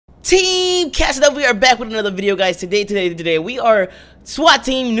team? Catching up, we are back with another video, guys. Today we are SWAT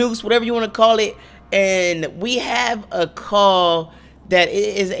team nukes, whatever you want to call it, and we have a call that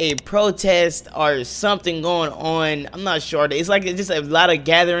it is a protest or something going on. I'm not sure. It's like it's just a lot of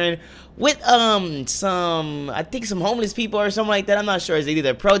gathering with I think some homeless people or something like that. I'm not sure. It's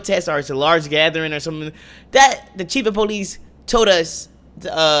either a protest or it's a large gathering or something. That the chief of police told us.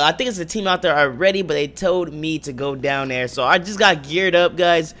 I think it's a team out there already, but they told me to go down there. So I just got geared up,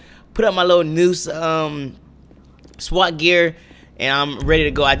 guys. Put up my little noose SWAT gear, and I'm ready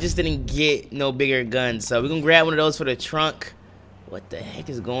to go. I just didn't get no bigger guns, so we're gonna grab one of those for the trunk. What the heck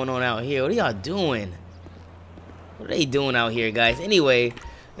is going on out here? What are y'all doing? What are they doing out here, guys? Anyway,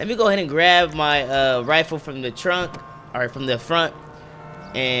 let me go ahead and grab my rifle from the trunk, or from the front,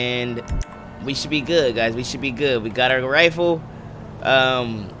 and we should be good, guys. We should be good. We got our rifle.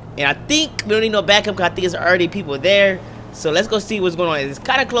 And I think we don't need no backup because I think it's already people there. So let's go see what's going on. It's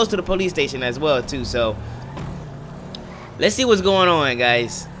kind of close to the police station as well too. So let's see what's going on,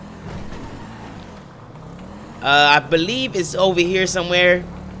 guys. I believe it's over here somewhere.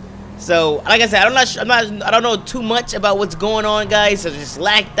 So like I said, I don't know too much about what's going on, guys. So just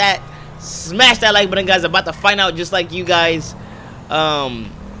like that, smash that like button, guys. I'm about to find out just like you guys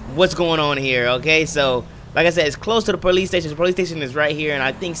what's going on here. Okay, so like I said, it's close to the police station. The police station is right here, and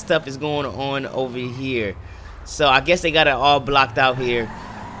I think stuff is going on over here. So I guess they got it all blocked out here,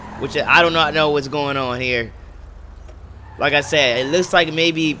 which I do not know what's going on here. Like I said, it looks like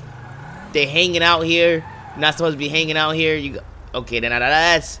maybe they're hanging out here. Not supposed to be hanging out here. Okay, then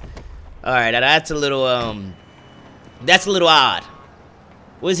that's all right. That's a little odd.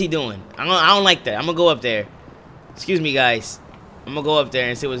 What is he doing? I don't like that. I'm gonna go up there. Excuse me, guys. I'm gonna go up there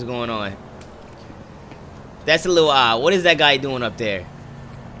and see what's going on. That's a little odd. What is that guy doing up there?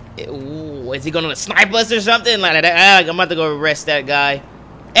 Ooh, is he gonna snipe us or something? Like that? I'm about to go arrest that guy.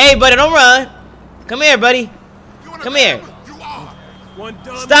 Hey, buddy, don't run. Come here, buddy. Come here.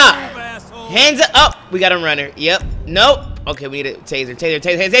 Stop. Hands up. We got a runner. Yep. Nope. Okay, we need a taser.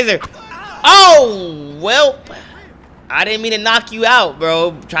 Taser. Oh, well. I didn't mean to knock you out,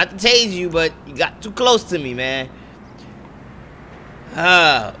 bro. Tried to tase you, but you got too close to me, man.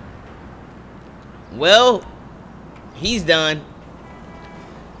 Well, he's done.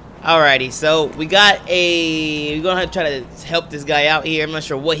 Alrighty, so we're gonna try to help this guy out here. I'm not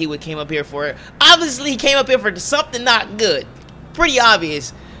sure what he came up here for. Obviously, he came up here for something not good. Pretty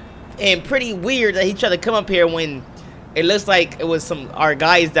obvious and pretty weird that he tried to come up here when it looks like it was our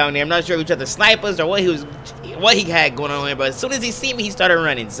guys down there. I'm not sure if he tried to snipe us or what he had going on here. But as soon as he see me, he started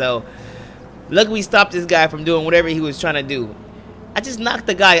running. So luckily, we stopped this guy from doing whatever he was trying to do. I just knocked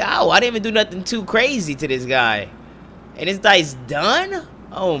the guy out. I didn't even do nothing too crazy to this guy. And this guy's done?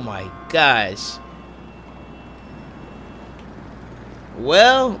 Oh my gosh.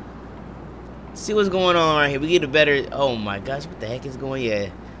 Well, see what's going on right here. We get a better... Oh my gosh, what the heck is going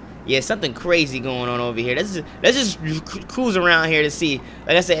on? Yeah, something crazy going on over here. Let's just cruise around here to see.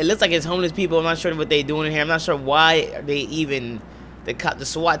 Like I said, it looks like it's homeless people. I'm not sure what they're doing in here. I'm not sure why they even... the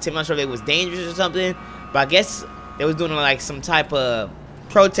SWAT team, I'm not sure if it was dangerous or something. But I guess... they was doing like some type of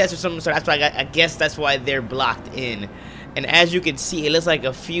protest or something, so that's why I guess that's why they're blocked in. And as you can see, it looks like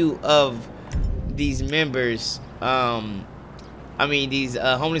a few of these members, these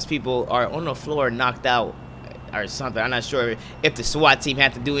homeless people are on the floor knocked out or something. I'm not sure if the SWAT team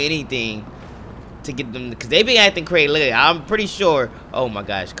had to do anything to get them, because they been acting crazy. Look, I'm pretty sure. Oh my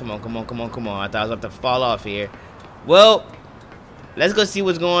gosh, come on. I thought I was about to fall off here. Well, let's go see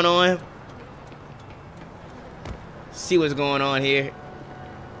what's going on. See what's going on here.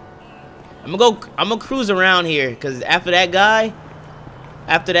 I'm gonna cruise around here because after that guy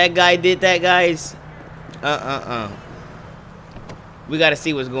did that, guys, we gotta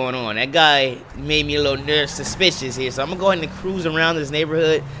see what's going on. That guy made me a little suspicious here, so I'm gonna go ahead and cruise around this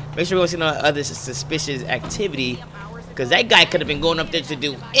neighborhood, make sure we don't see no other suspicious activity, because that guy could have been going up there to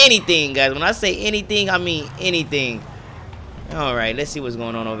do anything, guys. When I say anything, I mean anything. All right, let's see what's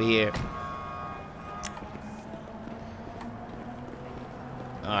going on over here.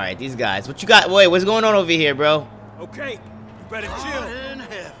 All right, these guys. What you got? Wait, what's going on over here, bro? Okay, you better chill.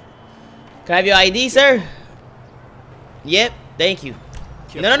 Can I have your ID, sir? Yep, thank you.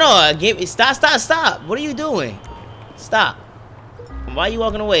 No. Stop. What are you doing? Stop. Why are you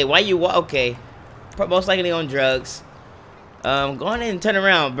walking away? Okay. Most likely on drugs. Go ahead and turn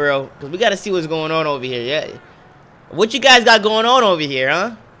around, bro, because we got to see what's going on over here. Yeah. What you guys got going on over here,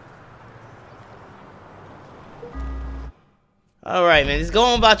 huh? Alright, man, just go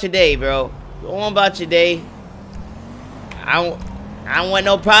on about your day, bro. Go on about your day. I don't want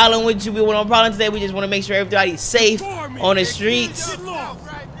no problem with you. We want no problem today. We just want to make sure everybody's safe on the streets.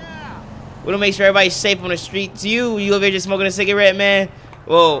 We'll make sure everybody's safe on the streets. You over here just smoking a cigarette, man?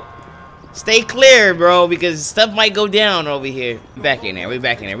 Well, stay clear, bro, because stuff might go down over here. We back in there. We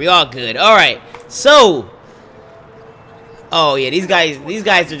back in there. We all good. All right. So, oh yeah, these guys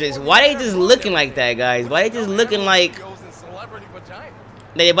are just. Why they just looking like that, guys? Why they just looking like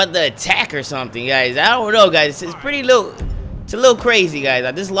they about to attack or something, guys? I don't know, guys. It's pretty little. It's a little crazy, guys.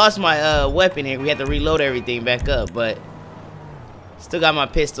 I just lost my weapon here. We had to reload everything back up, but still got my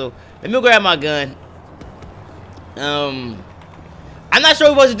pistol. Let me go grab my gun. I'm not sure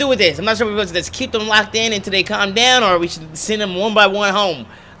what we're supposed to do with this. I'm not sure if we're supposed to just keep them locked in until they calm down, or we should send them one by one home.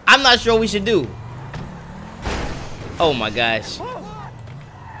 I'm not sure what we should do. Oh my gosh.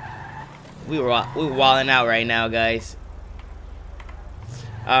 We're wilding out right now, guys.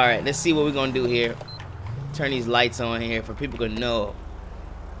 Alright, let's see what we're gonna do here. Turn these lights on here for people to know.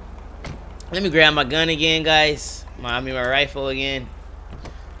 Let me grab my gun again, guys. My rifle again.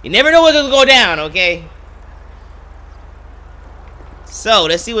 You never know what's gonna go down, okay? So,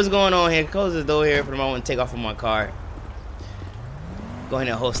 let's see what's going on here. Close the door here for the moment and take off from my car. Go ahead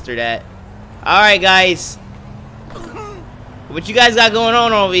and holster that. Alright, guys. What you guys got going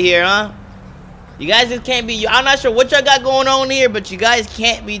on over here, huh? You guys just can't be... I'm not sure what y'all got going on here, but you guys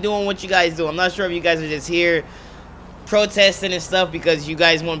can't be doing what you guys do. I'm not sure if you guys are just here protesting and stuff because you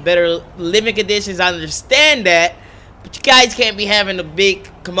guys want better living conditions. I understand that. But you guys can't be having a big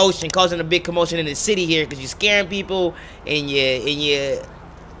commotion, causing a big commotion in the city here, because you're scaring people and you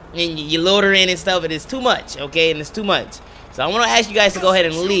loitering and stuff, and it's too much, okay? And it's too much. So I want to ask you guys to go ahead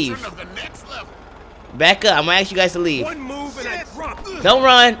and leave. Back up. I'm gonna ask you guys to leave. Don't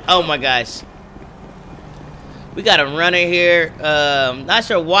run. Oh my gosh. We got a runner here. Not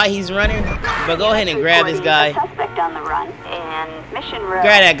sure why he's running, but go ahead and grab this guy. Suspect on the run in Mission Road.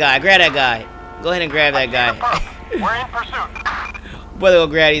 Grab that guy. Grab that guy. Go ahead and grab that guy. We're in pursuit. Brother, go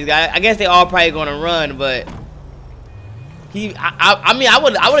grab these guys. I guess they all probably gonna run, but I mean, I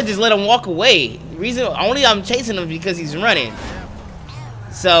would have just let him walk away. The reason only I'm chasing him because he's running.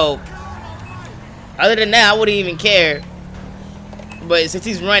 So, other than that, I wouldn't even care. But since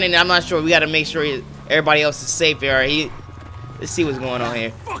he's running, I'm not sure. We gotta make sure everybody else is safe here. Let's see what's going on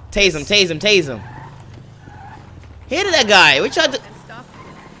here. Tase him, tase him, tase him. Hit that guy. What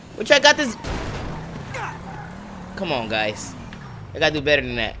y'all got this? Come on, guys. I gotta do better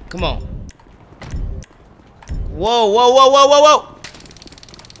than that. Come on. Whoa, whoa, whoa, whoa, whoa, whoa.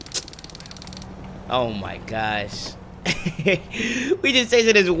 Oh my gosh. We just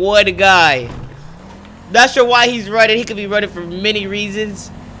chasing this one guy. Not sure why he's running. He could be running for many reasons.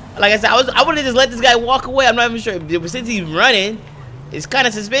 Like I said, I would have just let this guy walk away. I'm not even sure. But since he's running, it's kind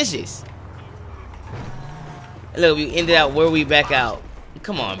of suspicious. Look, we ended out where we back out.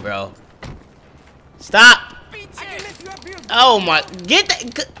 Come on, bro. Stop. Oh my, get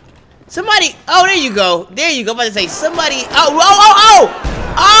that. Somebody, oh, there you go. There you go. I'm about to say somebody. Oh.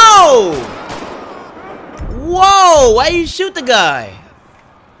 Whoa, why you shoot the guy?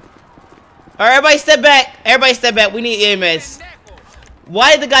 All right, everybody step back. Everybody step back. We need EMS.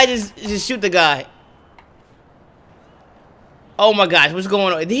 Why did the guy just shoot the guy? Oh my gosh, what's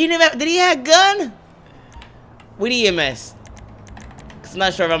going on? Did he have a gun? We need EMS. I'm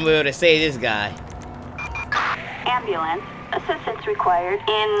not sure if I'm able to save this guy. Ambulance. Assistance required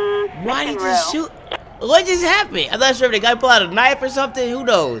in Why did Mission you Row. shoot? What just happened? I'm not sure if the guy pulled out a knife or something. Who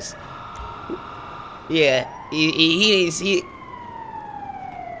knows? Yeah, he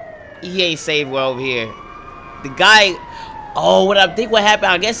ain't safe well over here. The guy. Oh, what I think what happened?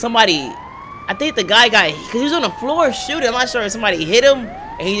 I guess somebody. I think the guy got, cause he was on the floor shooting. I'm not sure if somebody hit him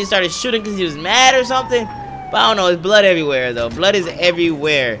and he just started shooting because he was mad or something. But I don't know. There's blood everywhere though. Blood is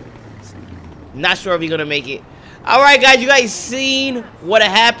everywhere. Not sure if he's gonna make it. Alright guys, you guys seen what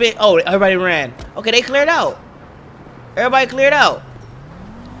happened? Oh, everybody ran. Okay, they cleared out. Everybody cleared out.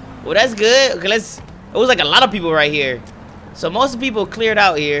 Well, that's good. Okay, it was like a lot of people right here. So most of the people cleared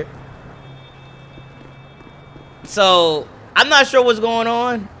out here. So, I'm not sure what's going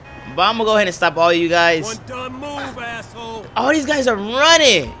on. But I'm gonna go ahead and stop all you guys. One done move, asshole. All these guys are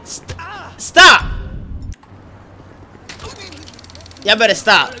running. Stop. Y'all better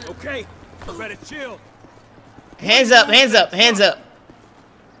stop. Okay, you better chill. Hands up, hands up, hands up.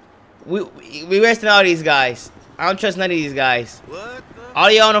 We arresting all these guys. I don't trust none of these guys.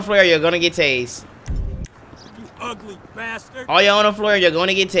 All y'all on the floor, you're gonna get tased. You ugly bastard. All y'all on the floor, you're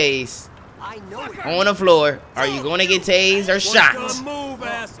gonna get tased. On the floor, are you gonna get tased or shot? Move,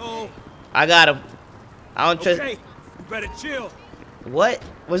 asshole. I got him. I don't trust. Okay, you better chill. What?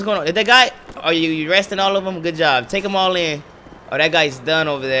 What's going on? Is that guy? Are you arresting all of them? Good job. Take them all in. Oh, that guy's done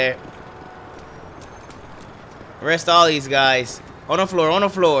over there. Arrest all these guys. On the floor, on the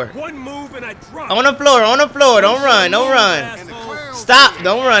floor. One move and I drop. On the floor, on the floor. Don't run, don't run. Asshole. Stop,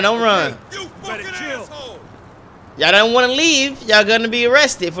 don't run, don't run. You better chill. Y'all don't want to leave. Y'all gonna be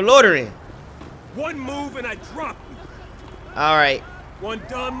arrested for loitering. One move and I drop you. All right. One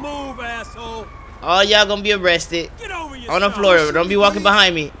dumb move, asshole. All y'all gonna be arrested. Get over yourself. On the floor. Don't be walking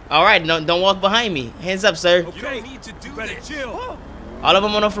behind me. All right, don't walk behind me. Hands up, sir. Okay, you don't need to do better chill. All of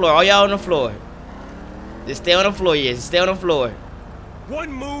them on the floor. All y'all on the floor. Just stay on the floor, yes. Stay on the floor.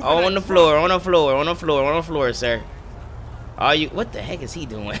 One move. Oh, and on the I floor, on the floor, on the floor, on the floor, sir. Are you? What the heck is he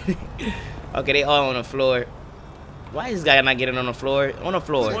doing? Okay, they all on the floor. Why is this guy not getting on the floor? On the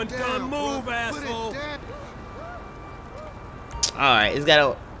floor. One dumb move, asshole. Alright,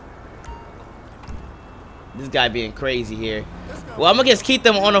 this guy being crazy here. Well, I'm gonna just keep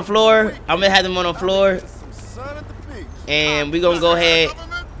them on the floor. I'm gonna have them on the floor. And we're gonna go ahead.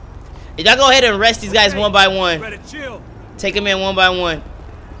 Y'all go ahead and arrest these guys one by one. Better chill. Take them in one by one.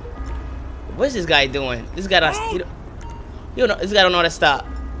 What's this guy doing? This guy don't, this guy don't know how to stop.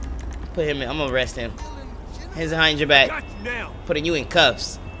 Put him in. I'm gonna arrest him. Hands behind your back. Got you now. Putting you in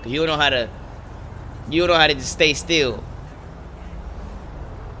cuffs. Cause you don't know how to just stay still.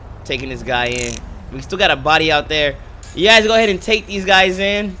 Taking this guy in. We still got a body out there. You guys go ahead and take these guys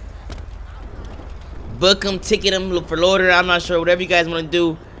in. Book them, ticket them for loitering. I'm not sure. Whatever you guys want to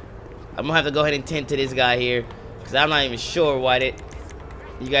do. I'm gonna have to go ahead and tend to this guy here. Cause I'm not even sure why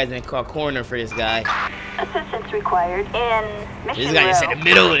you guys didn't call coroner for this guy. Assistance required in Mission This guy just in Row. the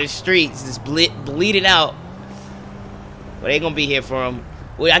middle of the streets, just bleeding out. But they gonna be here for him.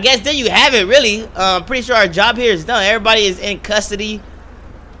 Well, I guess there you have it, really. Pretty sure our job here is done. Everybody is in custody.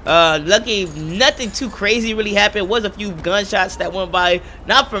 Lucky nothing too crazy really happened. Was a few gunshots that went by.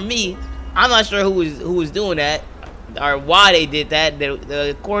 Not for me. I'm not sure who was doing that or why they did that.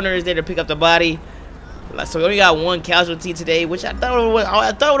 The coroner is there to pick up the body. So we only got one casualty today, which I thought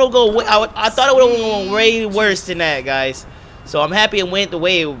it would go way worse than that, guys. So I'm happy it went the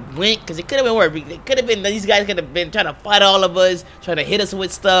way it went, because it could have been worse. It could have been, these guys could have been trying to fight all of us, trying to hit us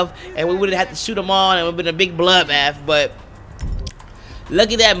with stuff, and we would have had to shoot them all, and it would have been a big bloodbath. But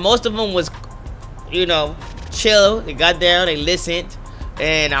lucky that most of them was, you know, chill. They got down, they listened,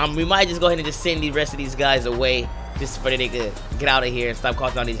 and we might just go ahead and just send the rest of these guys away, just for they could get out of here and stop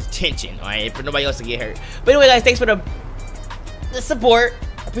causing all this tension, all right, for nobody else to get hurt. But anyway, guys, thanks for the support.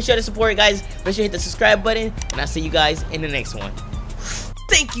 I appreciate the support, guys. Make sure you hit the subscribe button, and I'll see you guys in the next one.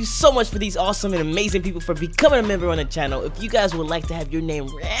 Thank you so much for these awesome and amazing people for becoming a member on the channel. If you guys would like to have your name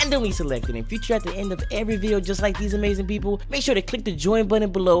randomly selected and featured at the end of every video just like these amazing people, make sure to click the join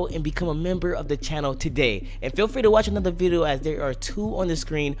button below and become a member of the channel today. And feel free to watch another video, as there are 2 on the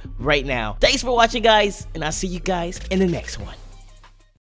screen right now. Thanks for watching, guys, and I'll see you guys in the next one.